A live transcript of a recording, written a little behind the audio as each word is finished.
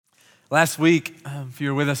Last week, if you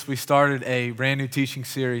were with us, we started a brand new teaching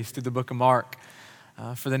series through the book of Mark.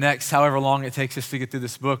 For the next however long it takes us to get through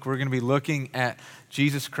this book, we're going to be looking at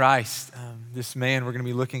Jesus Christ, this man. We're going to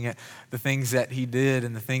be looking at the things that he did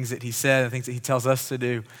and the things that he said, and the things that he tells us to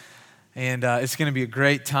do. And it's going to be a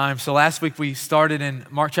great time. So last week we started in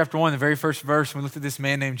Mark chapter 1, the very first verse, and we looked at this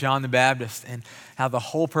man named John the Baptist and how the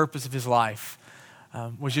whole purpose of his life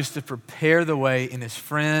was just to prepare the way in his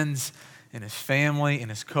friends, in his family, in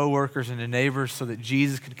his coworkers, and his neighbors so that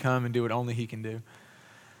Jesus could come and do what only he can do.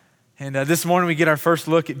 And this morning we get our first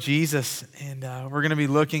look at Jesus, and we're going to be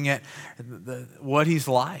looking at what he's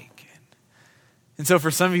like. And so for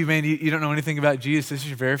some of you, man, you don't know anything about Jesus. This is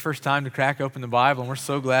your very first time to crack open the Bible, and we're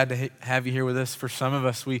so glad to have you here with us. For some of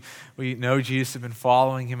us, we know Jesus, have been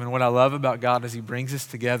following him, and what I love about God is he brings us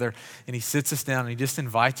together, and he sits us down, and he just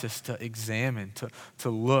invites us to examine, to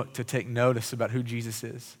look, to take notice about who Jesus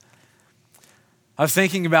is. I was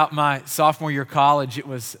thinking about my sophomore year of college. It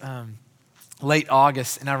was late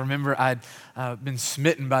August, and I remember I'd been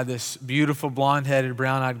smitten by this beautiful blonde-headed,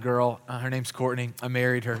 brown-eyed girl. Her name's Courtney. I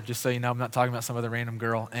married her, just so you know. I'm not talking about some other random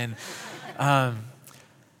girl. And I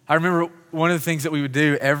remember one of the things that we would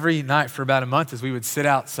do every night for about a month is we would sit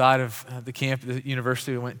outside of the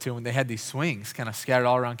university we went to, and they had these swings kind of scattered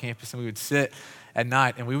all around campus, and we would sit at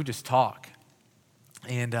night, and we would just talk.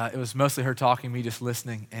 And it was mostly her talking, me just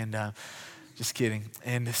listening, and just kidding.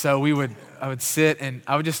 And so I would sit and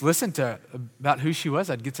I would just listen to about who she was.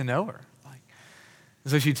 I'd get to know her.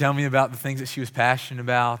 And so she'd tell me about the things that she was passionate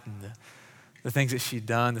about and the things that she'd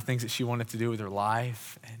done, the things that she wanted to do with her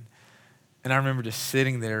life. And I remember just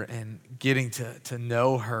sitting there and getting to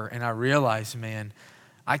know her. And I realized, man,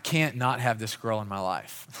 I can't not have this girl in my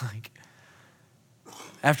life.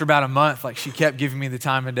 After about a month, she kept giving me the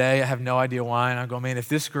time of day. I have no idea why. And I go, man, if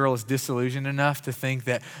this girl is disillusioned enough to think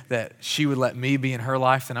that she would let me be in her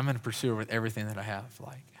life, then I'm going to pursue her with everything that I have.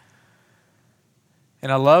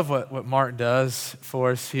 And I love what Mark does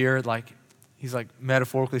for us here. He's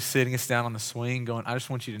metaphorically sitting us down on the swing going, I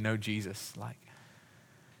just want you to know Jesus.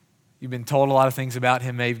 You've been told a lot of things about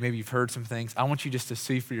him. Maybe you've heard some things. I want you just to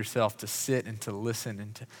see for yourself, to sit and to listen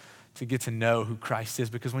and to get to know who Christ is.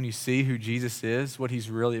 Because when you see who Jesus is, what he's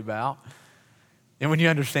really about, and when you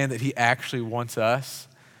understand that he actually wants us,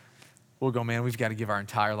 we'll go, man, we've got to give our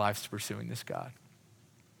entire lives to pursuing this God.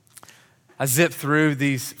 I zipped through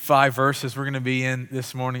these 5 verses we're going to be in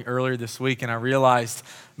this morning earlier this week, and I realized,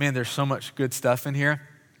 man, there's so much good stuff in here.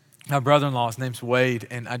 My brother-in-law, his name's Wade,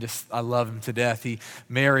 and I love him to death. He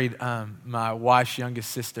married my wife's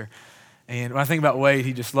youngest sister. And when I think about Wade,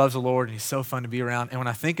 he just loves the Lord, and he's so fun to be around. And when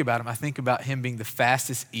I think about him, I think about him being the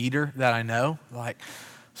fastest eater that I know. So I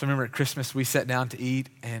remember at Christmas, we sat down to eat,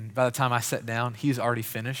 and by the time I sat down, he was already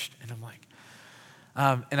finished. And I'm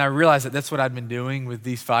like, and I realized that that's what I'd been doing with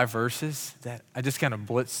these 5 verses, that I just kind of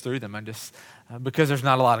blitzed through them. Because there's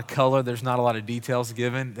not a lot of color, there's not a lot of details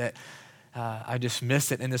given, that I just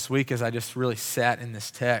missed it. And this week, as I just really sat in this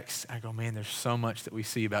text, I go, man, there's so much that we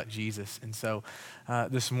see about Jesus. And so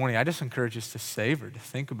this morning, I just encourage us to savor, to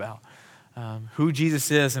think about who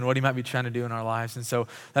Jesus is and what he might be trying to do in our lives. And so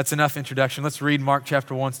that's enough introduction. Let's read Mark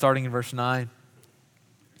chapter 1, starting in verse 9.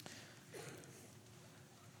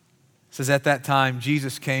 It says, at that time,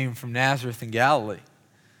 Jesus came from Nazareth in Galilee,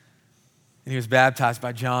 and he was baptized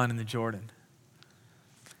by John in the Jordan.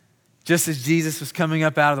 Just as Jesus was coming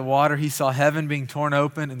up out of the water, he saw heaven being torn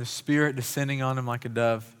open and the Spirit descending on him like a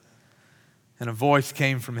dove. And a voice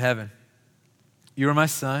came from heaven. You are my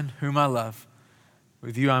Son, whom I love.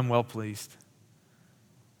 With you I am well pleased.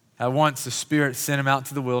 At once the Spirit sent him out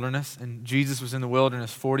to the wilderness, and Jesus was in the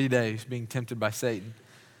wilderness 40 days being tempted by Satan.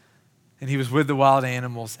 And he was with the wild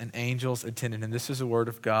animals, and angels attended him. This is a word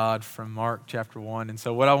of God from Mark chapter 1. And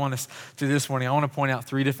so what I want us to do this morning, I want to point out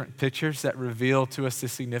 3 different pictures that reveal to us the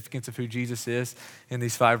significance of who Jesus is in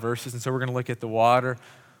these 5 verses. And so we're going to look at the water,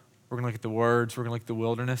 we're going to look at the words, we're going to look at the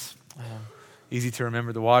wilderness. Easy to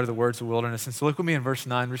remember, the water, the words, the wilderness. And so look with me in verse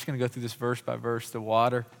 9. We're just going to go through this verse by verse, the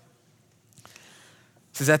water. It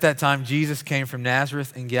says, at that time, Jesus came from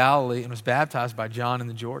Nazareth in Galilee and was baptized by John in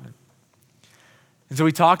the Jordan. And so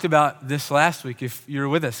we talked about this last week. If you're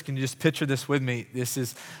with us, can you just picture this with me? This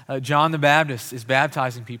is John the Baptist is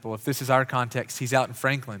baptizing people. If this is our context, he's out in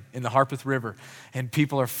Franklin in the Harpeth River, and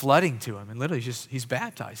people are flooding to him, and literally he's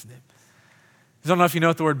baptizing them. I don't know if you know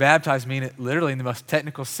what the word baptize means. It literally, in the most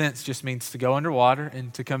technical sense, just means to go underwater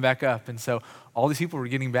and to come back up. And so all these people were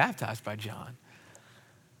getting baptized by John.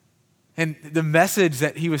 And the message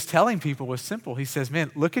that he was telling people was simple. He says,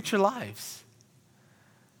 man, look at your lives.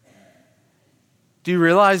 Do you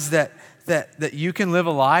realize that you can live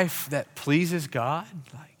a life that pleases God?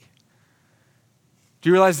 Do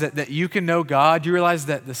you realize that you can know God? Do you realize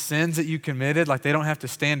that the sins that you committed, like they don't have to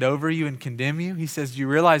stand over you and condemn you? He says, do you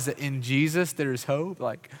realize that in Jesus there is hope?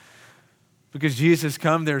 Like, because Jesus has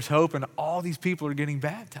come, there's hope, and all these people are getting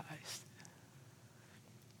baptized.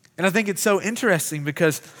 And I think it's so interesting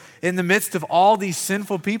because in the midst of all these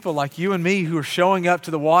sinful people like you and me who are showing up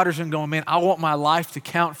to the waters and going, man, I want my life to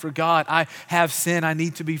count for God. I have sin. I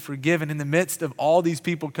need to be forgiven. In the midst of all these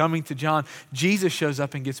people coming to John, Jesus shows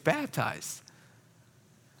up and gets baptized.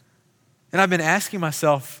 And I've been asking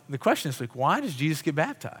myself the question this week, why does Jesus get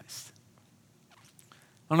baptized? I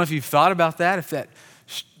don't know if you've thought about that, if that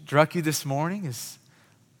struck you this morning, is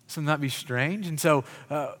something that be strange. And so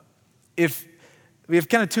if we have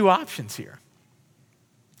kind of two options here.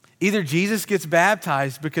 Either Jesus gets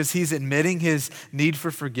baptized because he's admitting his need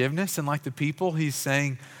for forgiveness, and like the people, he's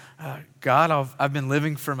saying, God, I've been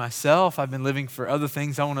living for myself. I've been living for other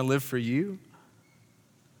things. I want to live for you.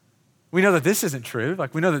 We know that this isn't true.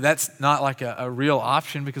 Like, we know that that's not like a real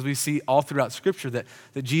option because we see all throughout Scripture that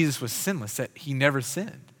Jesus was sinless, that he never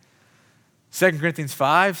sinned. 2 Corinthians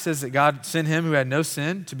 5 says that God sent him who had no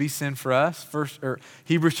sin to be sin for us.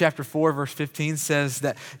 Hebrews chapter 4, verse 15 says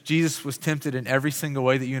that Jesus was tempted in every single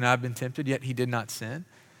way that you and I have been tempted, yet he did not sin.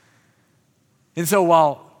 And so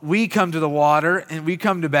while we come to the water and we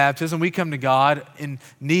come to baptism, we come to God in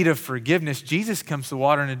need of forgiveness, Jesus comes to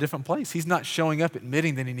water in a different place. He's not showing up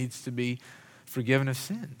admitting that he needs to be forgiven of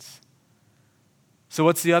sins. So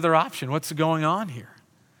what's the other option? What's going on here?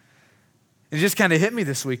 It just kind of hit me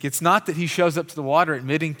this week. It's not that he shows up to the water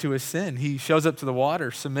admitting to his sin. He shows up to the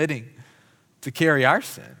water submitting to carry our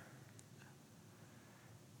sin.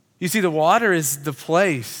 You see, the water is the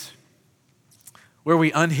place where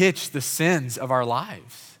we unhitch the sins of our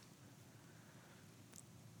lives.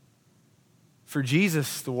 For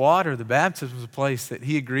Jesus, the water, the baptism was a place that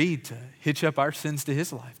he agreed to hitch up our sins to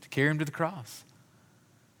his life, to carry him to the cross.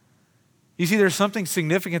 You see, there's something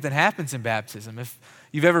significant that happens in baptism. If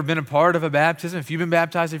you've ever been a part of a baptism, if you've been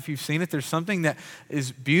baptized, if you've seen it, there's something that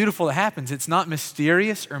is beautiful that happens. It's not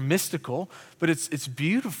mysterious or mystical, but it's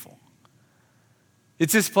beautiful.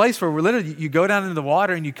 It's this place where we're literally, you go down into the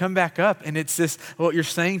water and you come back up, and it's this, what you're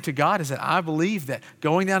saying to God is that I believe that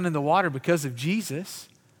going down in the water because of Jesus,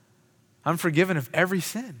 I'm forgiven of every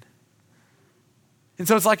sin. And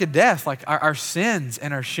so it's like a death, like our sins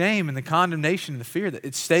and our shame and the condemnation and the fear, that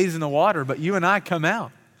it stays in the water, but you and I come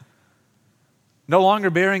out. No longer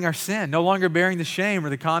bearing our sin, no longer bearing the shame or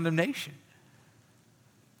the condemnation.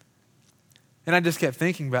 And I just kept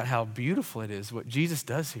thinking about how beautiful it is what Jesus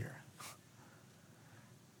does here.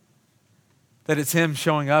 That it's him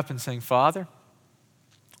showing up and saying, Father,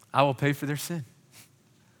 I will pay for their sin.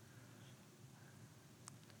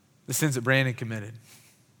 The sins that Brandon committed,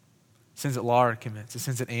 the sins that Laura commits, the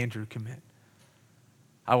sins that Andrew commit,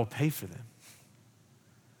 I will pay for them.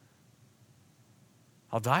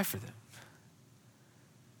 I'll die for them.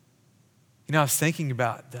 You know, I was thinking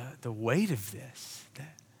about the weight of this,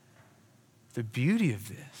 the beauty of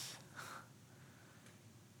this,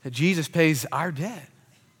 that Jesus pays our debt.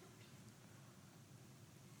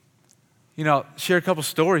 You know, I'll share a couple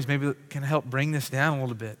stories maybe that can help bring this down a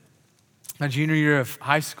little bit. My junior year of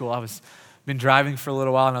high school, been driving for a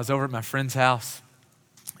little while, and I was over at my friend's house,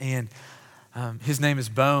 and his name is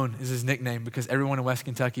Bone, is his nickname, because everyone in West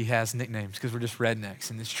Kentucky has nicknames because we're just rednecks,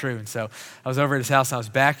 and it's true. And so I was over at his house, and I was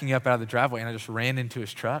backing up out of the driveway, and I just ran into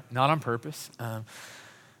his truck, not on purpose.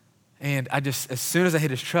 And I just, as soon as I hit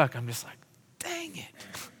his truck, I'm just like, dang it.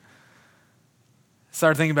 I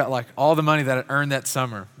started thinking about like all the money that I earned that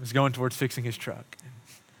summer was going towards fixing his truck.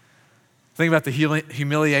 Think about the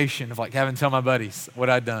humiliation of like having to tell my buddies what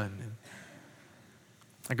I'd done. And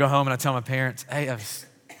I go home and I tell my parents, hey, I was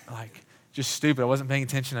like just stupid. I wasn't paying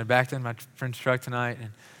attention. I backed in my friend's truck tonight and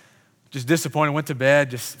just disappointed. Went to bed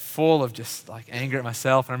just full of just like anger at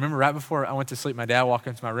myself. And I remember right before I went to sleep, my dad walked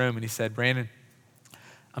into my room and he said, Brandon,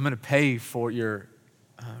 I'm going to pay for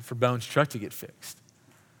for Bone's truck to get fixed.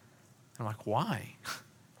 I'm like, why?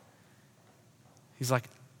 He's like,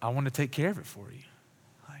 I want to take care of it for you.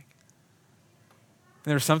 Like,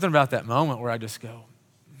 there was something about that moment where I just go,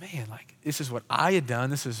 man, like this is what I had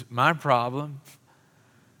done. This is my problem.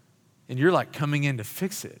 And you're like coming in to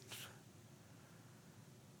fix it.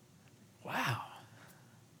 Wow.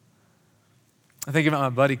 I think about my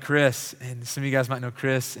buddy Chris, and some of you guys might know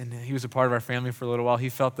Chris, and he was a part of our family for a little while. He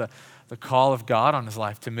felt the call of God on his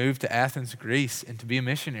life to move to Athens, Greece, and to be a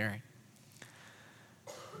missionary.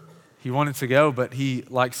 He wanted to go, but he,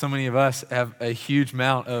 like so many of us, have a huge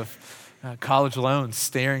amount of college loans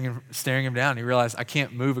staring him down. He realized, I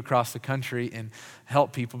can't move across the country and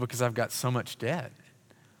help people because I've got so much debt.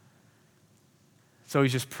 So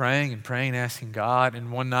he's just praying and praying, asking God.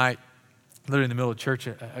 And one night, literally in the middle of church,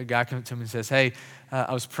 a guy comes to him and says, hey,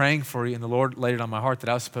 I was praying for you, and the Lord laid it on my heart that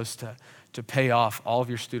I was supposed to pay off all of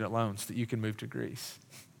your student loans so that you can move to Greece.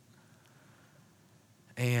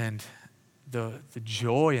 And the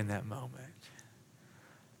joy in that moment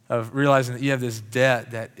of realizing that you have this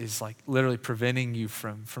debt that is like literally preventing you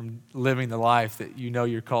from living the life that you know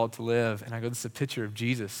you're called to live. And I go, this is a picture of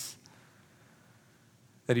Jesus.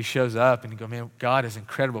 That he shows up and you go, man, God has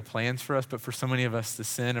incredible plans for us, but for so many of us, the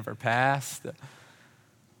sin of our past,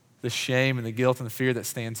 the shame and the guilt and the fear that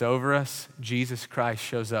stands over us, Jesus Christ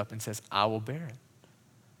shows up and says, I will bear it.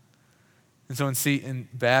 And so in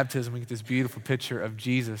baptism, we get this beautiful picture of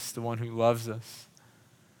Jesus, the one who loves us,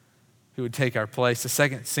 who would take our place. The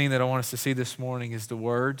second scene that I want us to see this morning is the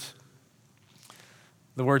words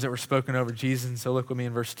that were spoken over Jesus. And so look with me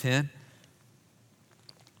in verse 10.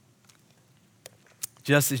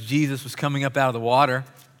 Just as Jesus was coming up out of the water,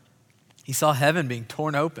 he saw heaven being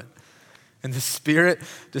torn open and the Spirit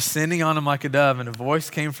descending on him like a dove, and a voice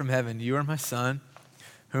came from heaven, you are my Son,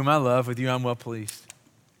 whom I love, with you I'm well pleased.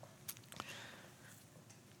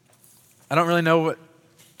 I don't really know what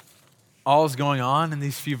all is going on in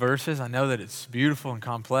these few verses. I know that it's beautiful and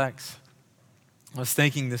complex. I was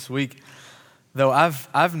thinking this week, though,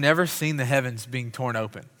 I've never seen the heavens being torn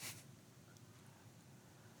open.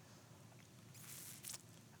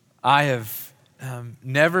 I have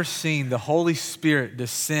never seen the Holy Spirit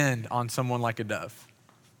descend on someone like a dove.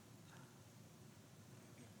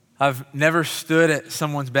 I've never stood at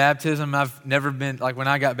someone's baptism. I've never been, like when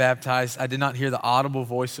I got baptized, I did not hear the audible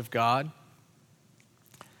voice of God.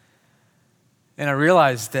 And I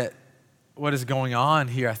realized that what is going on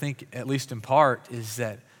here, I think at least in part, is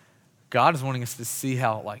that God is wanting us to see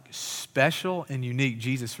how like special and unique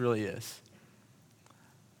Jesus really is.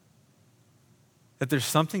 That there's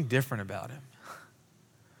something different about him.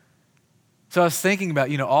 So I was thinking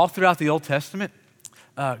about, all throughout the Old Testament,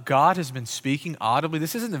 God has been speaking audibly.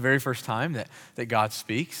 This isn't the very first time that God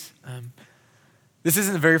speaks. This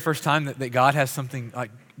isn't the very first time that God has something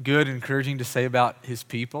like good and encouraging to say about his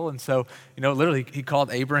people. And so, literally he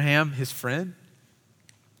called Abraham his friend.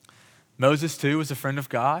 Moses too was a friend of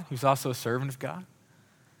God. He was also a servant of God.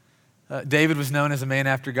 David was known as a man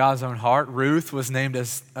after God's own heart. Ruth was known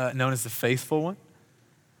as the faithful one.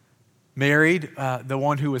 Married, the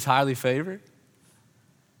one who was highly favored.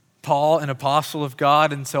 Paul, an apostle of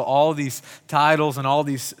God. And so all these titles and all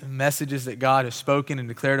these messages that God has spoken and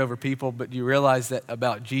declared over people, but you realize that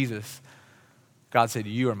about Jesus, God said,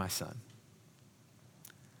 you are my Son.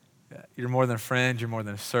 You're more than a friend, you're more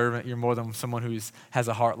than a servant, you're more than someone who has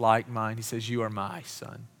a heart like mine. He says, you are my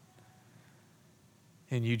Son.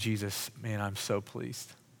 And you, Jesus, man, I'm so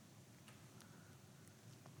pleased.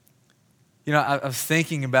 I was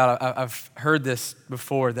thinking about, I've heard this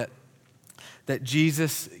before, that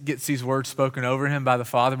Jesus gets these words spoken over him by the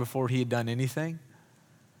Father before he had done anything.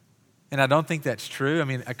 And I don't think that's true. I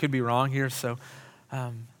mean, I could be wrong here. So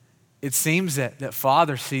it seems that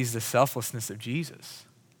Father sees the selflessness of Jesus.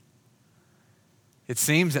 It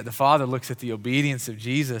seems that the Father looks at the obedience of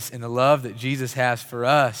Jesus and the love that Jesus has for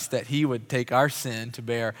us, that he would take our sin to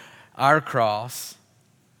bear our cross,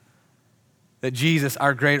 that Jesus,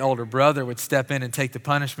 our great older brother, would step in and take the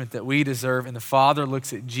punishment that we deserve. And the Father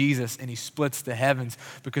looks at Jesus and he splits the heavens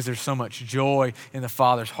because there's so much joy in the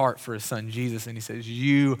Father's heart for his Son Jesus. And he says,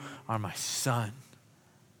 you are my Son.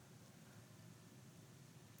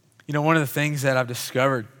 One of the things that I've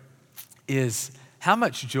discovered is how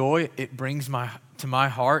much joy it brings to my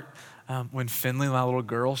heart when Finley, my little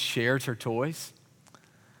girl, shares her toys.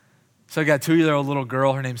 So I got a 2-year-old little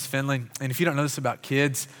girl, her name's Finley. And if you don't know this about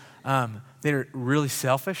kids, they're really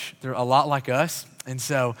selfish. They're a lot like us. And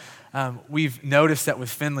so we've noticed that with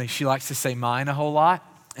Finley, she likes to say mine a whole lot.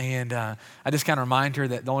 And I just kind of remind her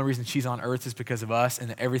that the only reason she's on earth is because of us and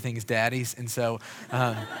that everything is daddy's. And so,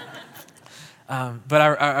 but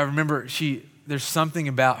I remember there's something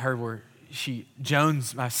about her where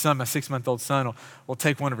Jones, my 6-month-old son, will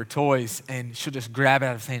take one of her toys and she'll just grab it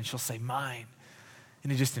out of his hand and she'll say mine.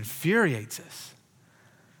 And it just infuriates us.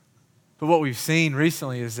 But what we've seen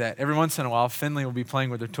recently is that every once in a while, Finley will be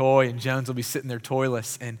playing with her toy and Jones will be sitting there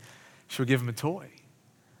toyless and she'll give him a toy.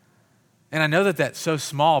 And I know that that's so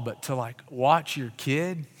small, but to watch your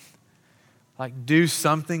kid do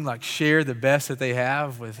something, share the best that they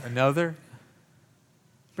have with another,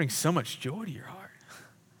 brings so much joy to your heart.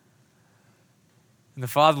 And the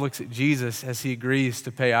Father looks at Jesus as he agrees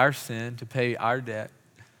to pay our sin, to pay our debt.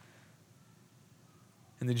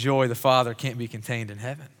 And the joy of the Father can't be contained in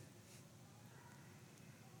heaven.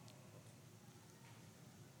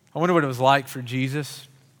 I wonder what it was like for Jesus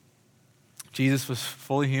Jesus was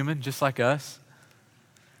fully human, just like us.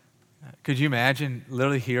 Could you imagine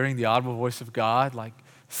literally hearing the audible voice of God, like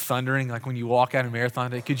thundering, like when you walk out a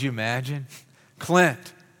marathon day? Could you imagine?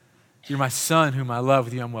 Clint, you're my son whom I love,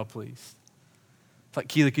 with you I'm well pleased. It's like,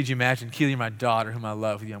 Keely, could you imagine? Keely, you're my daughter whom I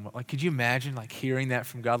love, with you I'm well. Like, could you imagine like hearing that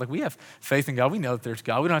from God? Like, we have faith in God. We know that there's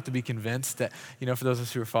God. We don't have to be convinced that, for those of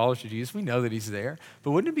us who are followers of Jesus, we know that he's there.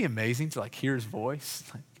 But wouldn't it be amazing to like hear his voice?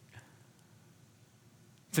 Like,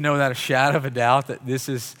 to know without a shadow of a doubt that this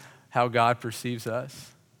is how God perceives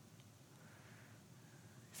us.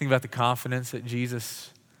 Think about the confidence that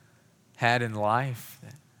Jesus had in life.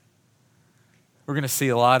 We're going to see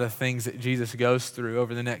a lot of things that Jesus goes through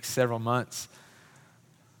over the next several months.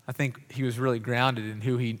 I think he was really grounded in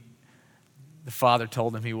who the Father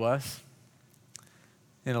told him he was,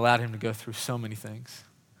 and allowed him to go through so many things.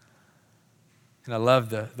 And I love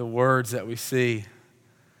the words that we see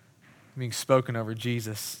being spoken over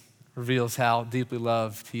Jesus. Reveals how deeply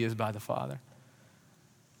loved he is by the Father.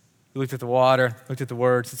 We looked at the water, looked at the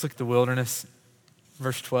words. Let's look at the wilderness.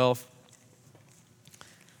 Verse 12. It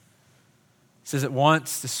says, at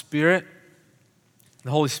once the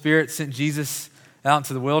Holy Spirit sent Jesus out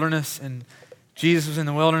into the wilderness, and Jesus was in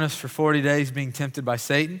the wilderness for 40 days being tempted by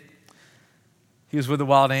Satan. He was with the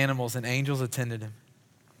wild animals, and angels attended him.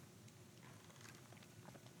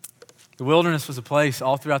 The wilderness was a place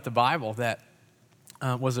all throughout the Bible that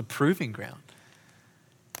was a proving ground.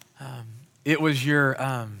 It was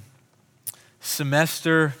your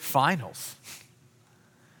semester finals.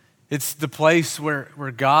 It's the place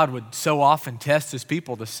where God would so often test his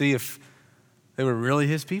people to see if they were really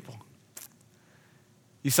his people.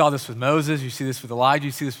 You saw this with Moses, you see this with Elijah,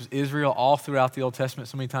 you see this with Israel, all throughout the Old Testament.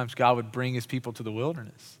 So many times God would bring his people to the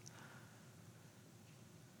wilderness.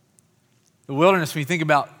 The wilderness, when you think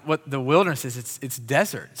about what the wilderness is, it's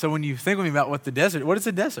desert. So when you think with me about what is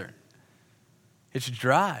a desert? It's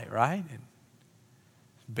dry, right?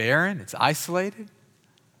 It's barren, it's isolated.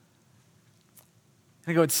 And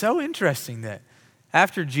I go, it's so interesting that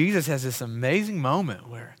after Jesus has this amazing moment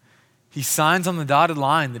where he signs on the dotted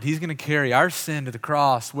line that he's going to carry our sin to the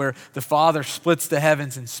cross, where the Father splits the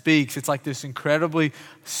heavens and speaks. It's like this incredibly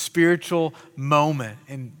spiritual moment.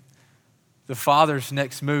 And the Father's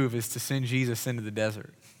next move is to send Jesus into the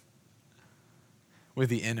desert with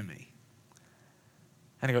the enemy.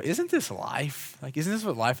 And I go, isn't this life? Like, isn't this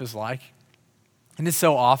what life is like? And it's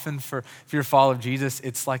so often if you're a follower of Jesus,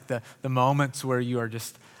 it's like the moments where you are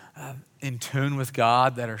just in tune with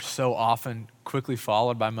God that are so often quickly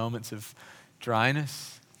followed by moments of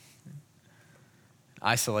dryness,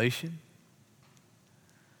 isolation.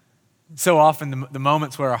 So often the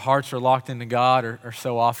moments where our hearts are locked into God are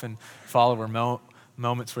so often followed by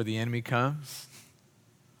moments where the enemy comes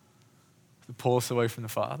to pull us away from the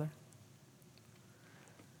Father.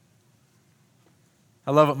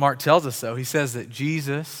 I love what Mark tells us, though. He says that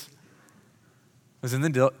Jesus was in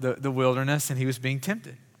the wilderness and he was being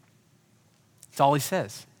tempted. That's all he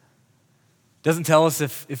says. Doesn't tell us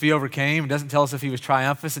if he overcame. It doesn't tell us if he was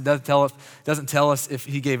triumphant. It doesn't tell us if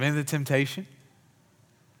he gave in to temptation.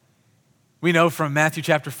 We know from Matthew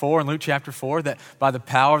chapter 4 and Luke chapter 4 that by the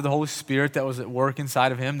power of the Holy Spirit that was at work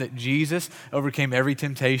inside of him, that Jesus overcame every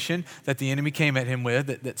temptation that the enemy came at him with,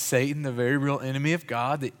 that Satan, the very real enemy of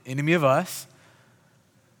God, the enemy of us,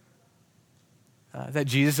 that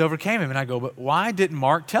Jesus overcame him. And I go, but why didn't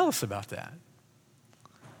Mark tell us about that?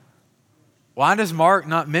 Why does Mark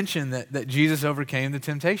not mention that Jesus overcame the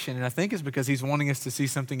temptation? And I think it's because he's wanting us to see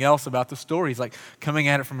something else about the story. He's like coming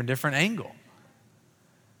at it from a different angle.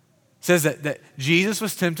 It says that Jesus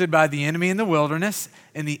was tempted by the enemy in the wilderness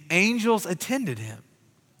and the angels attended him.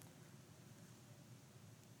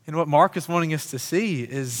 And what Mark is wanting us to see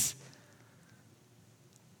is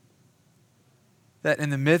that in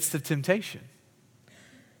the midst of temptation,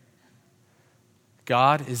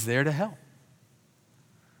 God is there to help.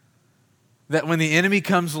 That when the enemy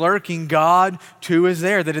comes lurking, God too is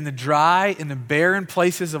there. That in the dry, in the barren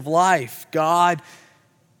places of life, God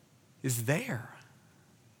is there.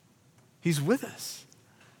 He's with us.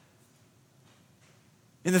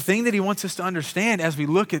 And the thing that he wants us to understand as we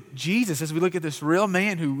look at Jesus, as we look at this real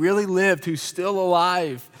man who really lived, who's still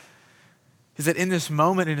alive, is that in this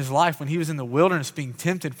moment in his life when he was in the wilderness being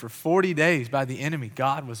tempted for 40 days by the enemy,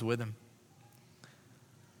 God was with him.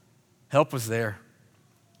 Help was there.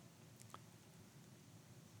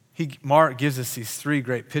 Mark gives us these three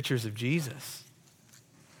great pictures of Jesus.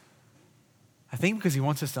 I think because he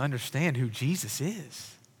wants us to understand who Jesus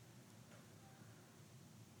is.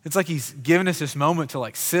 It's like he's given us this moment to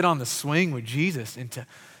like sit on the swing with Jesus and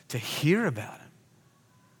to hear about him.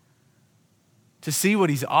 To see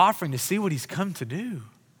what he's offering, to see what he's come to do.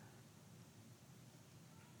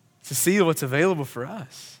 to see what's available for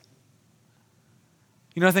us.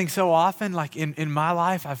 You know, I think so often, like in my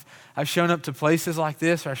life, I've shown up to places like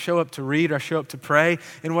this, or I show up to read, or I show up to pray,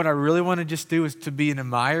 and what I really want to just do is to be an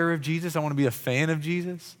admirer of Jesus. I want to be a fan of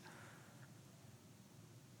Jesus.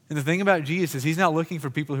 And the thing about Jesus is he's not looking for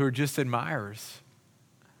people who are just admirers.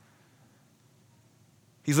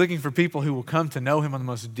 He's looking for people who will come to know him on the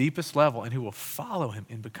most deepest level and who will follow him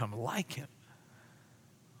and become like him,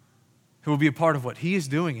 who will be a part of what he is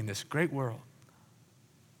doing in this great world.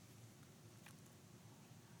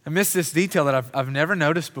 I missed this detail that I've never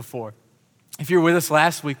noticed before. If you were with us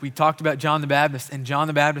last week, we talked about John the Baptist, and John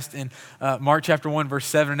the Baptist in Mark chapter 1, verse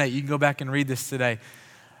 7 and 8. You can go back and read this today.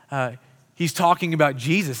 He's talking about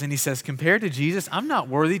Jesus, and he says, compared to Jesus, I'm not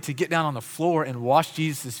worthy to get down on the floor and wash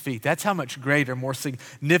Jesus' feet. That's how much greater, more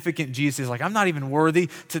significant Jesus is. Like, I'm not even worthy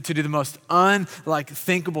to do the most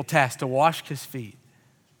unthinkable task, to wash his feet.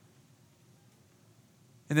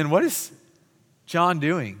 And then what is John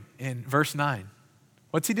doing in verse 9?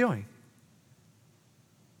 What's he doing?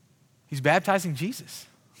 He's baptizing Jesus.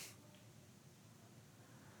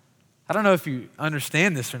 I don't know if you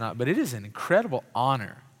understand this or not, but it is an incredible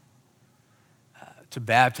honor to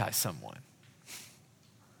baptize someone.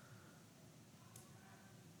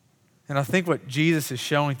 And I think what Jesus is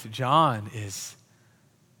showing to John is,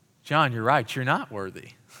 John, you're right, you're not worthy.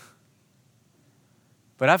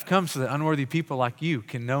 But I've come so that unworthy people like you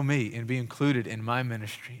can know me and be included in my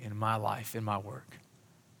ministry, in my life, in my work.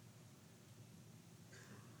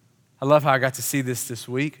 I love how I got to see this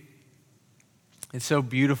week. It's so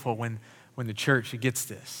beautiful when the church gets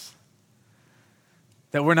this.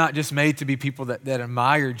 That we're not just made to be people that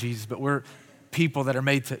admire Jesus, but we're people that are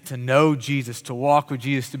made to know Jesus, to walk with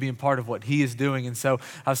Jesus, to be a part of what he is doing. And so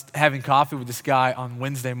I was having coffee with this guy on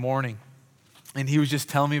Wednesday morning, and he was just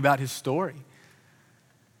telling me about his story.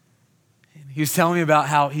 And he was telling me about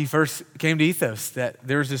how he first came to Ethos, that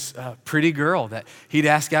there was this pretty girl that he'd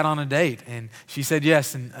ask out on a date, and she said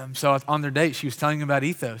yes. And so on their date, she was telling him about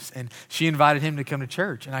Ethos, and she invited him to come to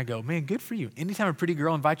church. And I go, man, good for you. Anytime a pretty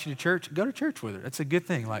girl invites you to church, go to church with her. That's a good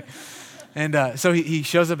thing. And so he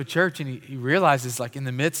shows up at church, and he realizes, like, in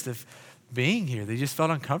the midst of being here, they just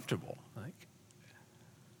felt uncomfortable. Like,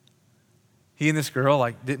 he and this girl,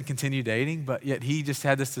 like, didn't continue dating, but yet he just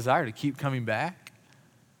had this desire to keep coming back.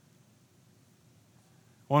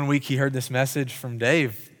 One week he heard this message from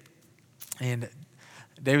Dave, and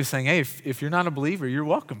Dave was saying, hey, if you're not a believer, you're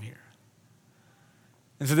welcome here.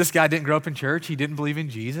 And so this guy didn't grow up in church. He didn't believe in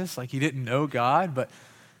Jesus. Like, he didn't know God. But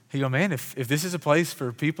he go, man, if this is a place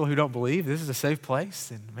for people who don't believe, this is a safe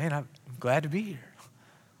place. And man, I'm glad to be here.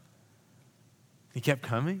 He kept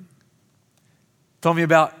coming. Told me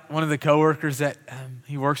about one of the coworkers that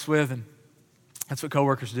he works with, and that's what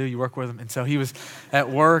coworkers do. You work with them. And so he was at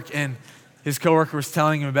work, and his coworker was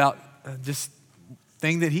telling him about just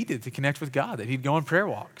thing that he did to connect with God, that he'd go on prayer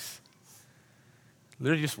walks.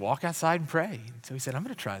 Literally just walk outside and pray. And so he said, I'm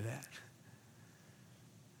going to try that.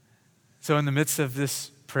 So in the midst of this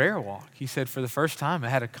prayer walk, he said, for the first time, I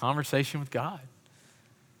had a conversation with God.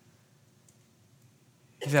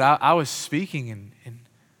 He said, I was speaking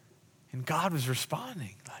and God was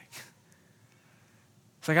responding.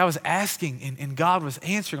 It's like I was asking and God was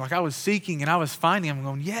answering. Like I was seeking and I was finding. I'm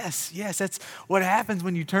going, yes, that's what happens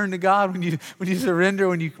when you turn to God, when you surrender,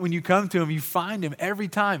 when you come to him, you find him every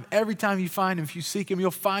time. Every time you find him, if you seek him,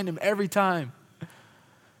 you'll find him every time.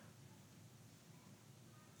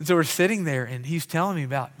 And so we're sitting there, and he's telling me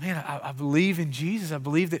about, man, I believe in Jesus. I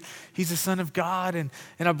believe that he's the Son of God, and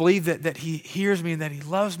I believe that he hears me and that he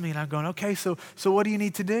loves me. And I'm going, okay, so what do you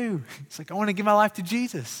need to do? It's like, I want to give my life to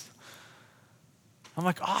Jesus. I'm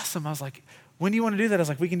like, awesome. I was like, when do you want to do that? I was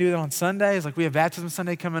like, we can do that on Sunday. I was like, we have baptism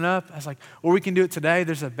Sunday coming up. I was like, or we can do it today.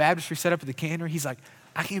 There's a baptistry set up at the cannery. He's like,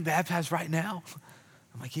 I can get baptized right now.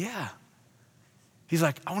 I'm like, yeah. He's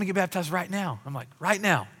like, I want to get baptized right now. I'm like, right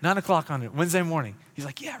now, 9 o'clock on it, Wednesday morning. He's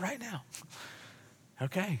like, yeah, right now.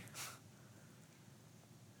 Okay.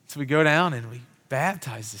 So we go down and we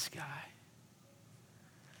baptize this guy.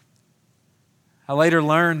 I later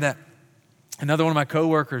learned that another one of my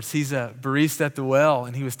coworkers, he's a barista at the well,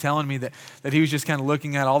 and he was telling me that he was just kind of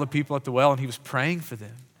looking at all the people at the well, and he was praying for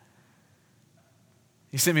them.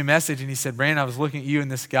 He sent me a message, and he said, Brandon, I was looking at you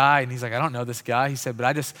and this guy, and he's like, I don't know this guy. He said, but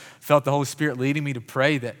I just felt the Holy Spirit leading me to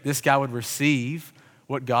pray that this guy would receive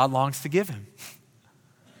what God longs to give him.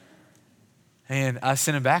 And I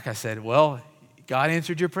sent him back. I said, well, God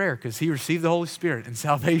answered your prayer because he received the Holy Spirit and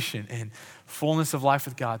salvation and fullness of life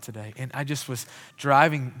with God today. And I just was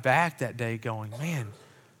driving back that day going, man,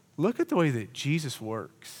 look at the way that Jesus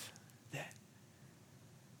works.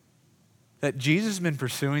 that Jesus has been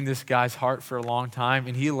pursuing this guy's heart for a long time,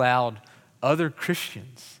 and he allowed other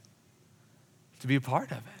Christians to be a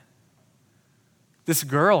part of it. This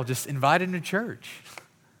girl just invited him to church.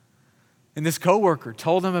 And this coworker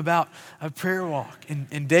told him about a prayer walk.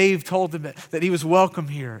 And Dave told him that he was welcome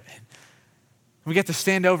here. And we got to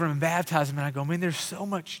stand over him and baptize him. And I go, man, there's so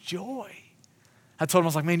much joy. I told him, I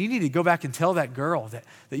was like, man, you need to go back and tell that girl that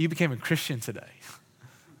you became a Christian today.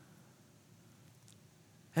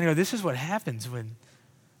 And I go, this is what happens when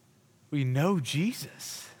we know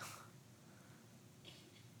Jesus.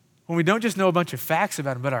 When we don't just know a bunch of facts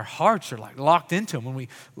about him, but our hearts are like locked into him, when we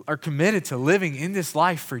are committed to living in this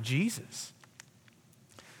life for Jesus.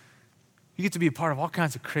 You get to be a part of all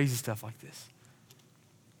kinds of crazy stuff like this.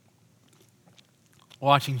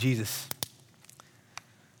 Watching Jesus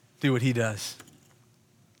do what he does.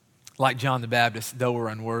 Like John the Baptist, though we're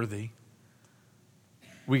unworthy,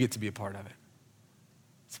 we get to be a part of it.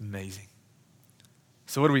 It's amazing.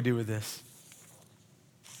 So what do we do with this?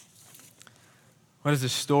 What does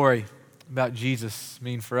this story about Jesus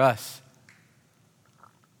mean for us?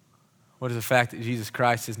 What is the fact that Jesus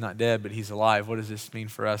Christ is not dead, but he's alive? What does this mean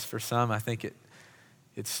for us? For some, I think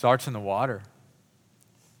it starts in the water.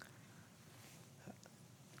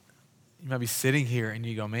 You might be sitting here and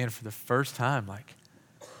you go, man, for the first time, like,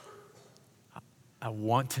 I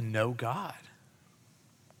want to know God.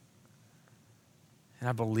 And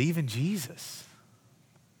I believe in Jesus.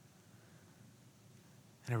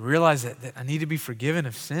 And I realize that I need to be forgiven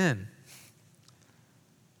of sin.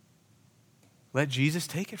 Let Jesus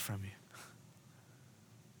take it from you.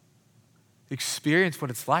 Experience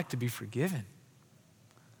what it's like to be forgiven.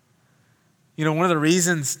 You know, one of the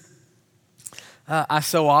reasons I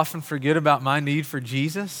so often forget about my need for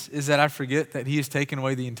Jesus is that I forget that he has taken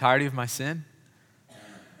away the entirety of my sin.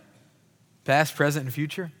 Past, present, and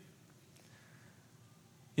future.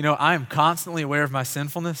 You know, I am constantly aware of my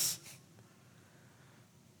sinfulness,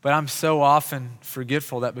 but I'm so often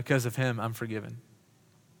forgetful that because of him, I'm forgiven.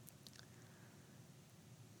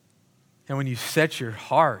 And when you set your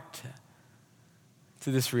heart to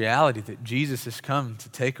this reality that Jesus has come to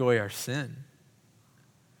take away our sin,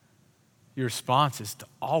 your response is to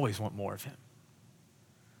always want more of him,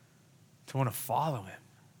 to want to follow him.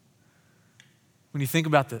 When you think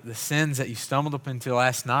about the sins that you stumbled up into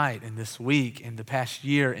last night and this week and the past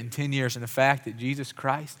year and 10 years, and the fact that Jesus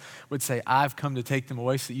Christ would say, I've come to take them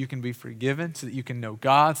away so that you can be forgiven, so that you can know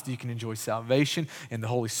God, so that you can enjoy salvation and the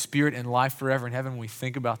Holy Spirit and life forever in heaven. When we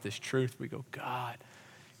think about this truth, we go, God,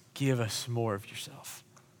 give us more of yourself.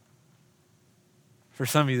 For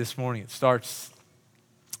some of you this morning, it starts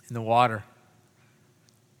in the water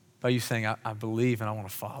by you saying, I believe and I want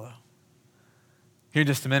to follow. Here in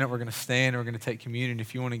just a minute, we're going to stand and we're going to take communion.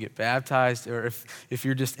 If you want to get baptized, or if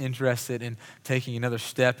you're just interested in taking another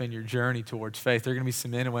step in your journey towards faith, there are going to be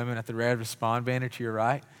some men and women at the Red Respond banner to your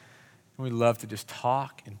right. And we'd love to just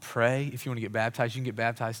talk and pray. If you want to get baptized, you can get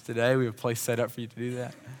baptized today. We have a place set up for you to do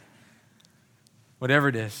that. Whatever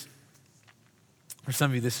it is. For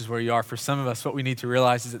some of you, this is where you are. For some of us, what we need to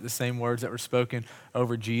realize is that the same words that were spoken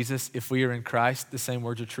over Jesus, if we are in Christ, the same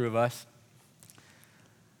words are true of us.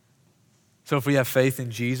 So if we have faith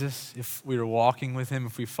in Jesus, if we are walking with him,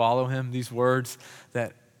 if we follow him, these words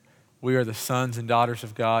that we are the sons and daughters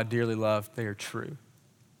of God, dearly loved, they are true.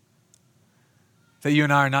 That you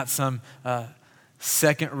and I are not some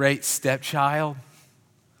second-rate stepchild.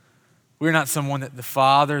 We're not someone that the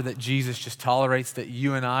Father, that Jesus just tolerates, that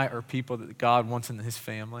you and I are people that God wants in his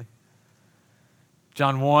family.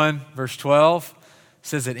 John 1, verse 12,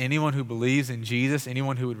 says that anyone who believes in Jesus,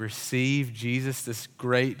 anyone who would receive Jesus, this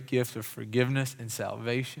great gift of forgiveness and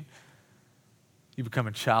salvation, you become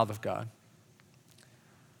a child of God.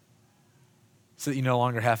 So that you no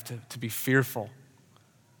longer have to be fearful.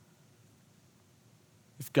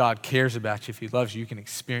 If God cares about you, if he loves you, you can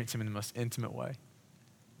experience him in the most intimate way.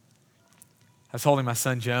 I was holding my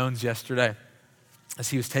son Jones yesterday as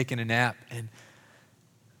he was taking a nap, and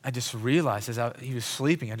I just realized as he was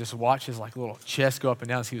sleeping, I just watched his like little chest go up and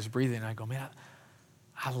down as he was breathing. And I go, man,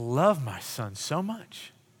 I love my son so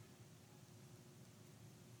much.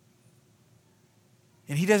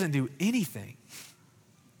 And he doesn't do anything.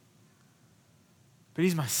 But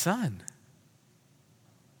he's my son.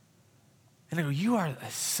 And I go, you are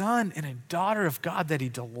a son and a daughter of God that he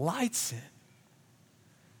delights in.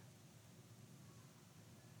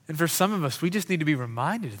 And for some of us, we just need to be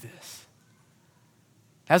reminded of this.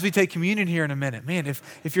 As we take communion here in a minute, man,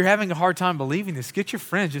 if you're having a hard time believing this, get your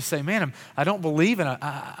friends. Just say, man, I don't believe it.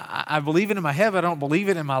 I believe it in my head, but I don't believe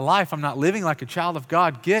it in my life. I'm not living like a child of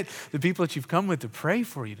God. Get the people that you've come with to pray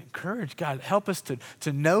for you, to encourage. God, help us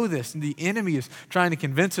to know this. And the enemy is trying to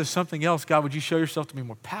convince us something else. God, would you show yourself to be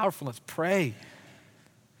more powerful? Let's pray.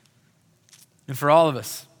 And for all of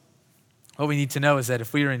us, what we need to know is that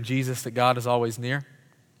if we are in Jesus, that God is always near.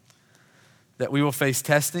 That we will face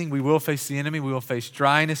testing, we will face the enemy, we will face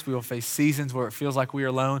dryness, we will face seasons where it feels like we are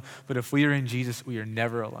alone. But if we are in Jesus, we are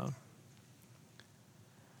never alone.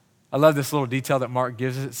 I love this little detail that Mark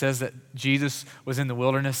gives us. It says that Jesus was in the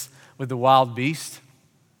wilderness with the wild beast.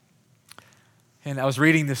 And I was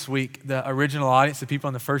reading this week, the original audience, the people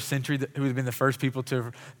in the first century who had been the first people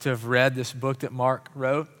to have read this book that Mark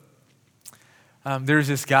wrote. There's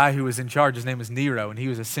this guy who was in charge. His name was Nero, and he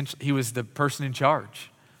was the person in charge.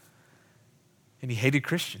 And he hated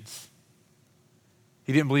Christians.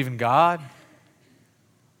 He didn't believe in God.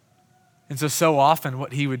 And so often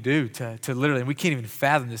what he would do to literally, and we can't even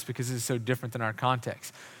fathom this because this is so different than our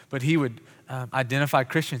context, but he would identify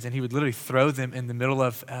Christians and he would literally throw them in the middle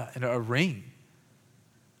of a ring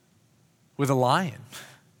with a lion.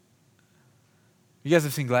 You guys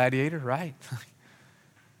have seen Gladiator, right?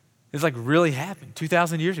 It's like really happened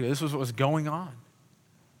 2,000 years ago. This was what was going on.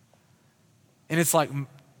 And it's like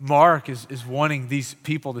Mark is wanting these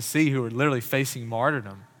people to see who are literally facing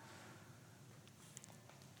martyrdom.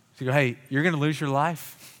 To go, hey, you're going to lose your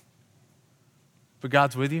life, but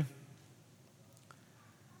God's with you.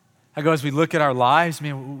 I go, as we look at our lives,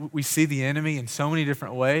 man, we see the enemy in so many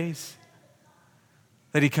different ways.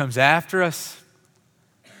 That he comes after us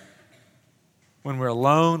when we're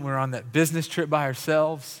alone, we're on that business trip by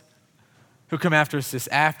ourselves. He'll come after us this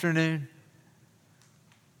afternoon.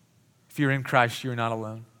 If you're in Christ, you're not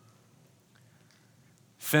alone.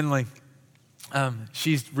 Finley,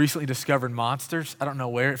 she's recently discovered monsters. I don't know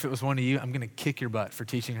where. If it was one of you, I'm going to kick your butt for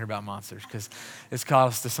teaching her about monsters because it's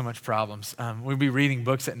caused us so much problems. We'll be reading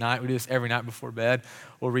books at night. We do this every night before bed.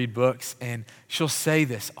 We'll read books, and she'll say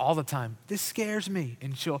this all the time. This scares me.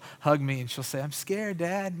 And she'll hug me, and she'll say, I'm scared,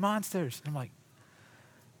 Dad, monsters. And I'm like,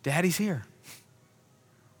 Daddy's here.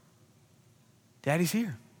 Daddy's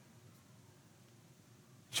here.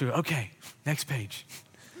 She'll go, okay, next page.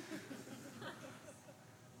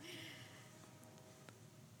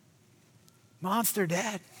 Monster,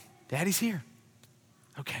 Dad. Daddy's here.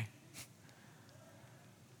 Okay.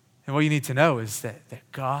 And what you need to know is that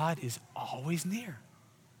God is always near.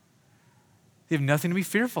 You have nothing to be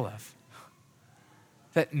fearful of.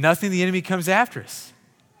 That nothing the enemy comes after us.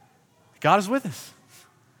 God is with us.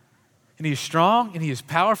 And he is strong and he is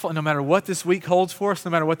powerful. And no matter what this week holds for us,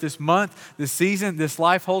 no matter what this month, this season, this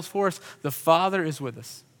life holds for us, the Father is with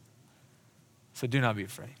us. So do not be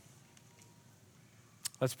afraid.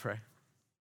 Let's pray.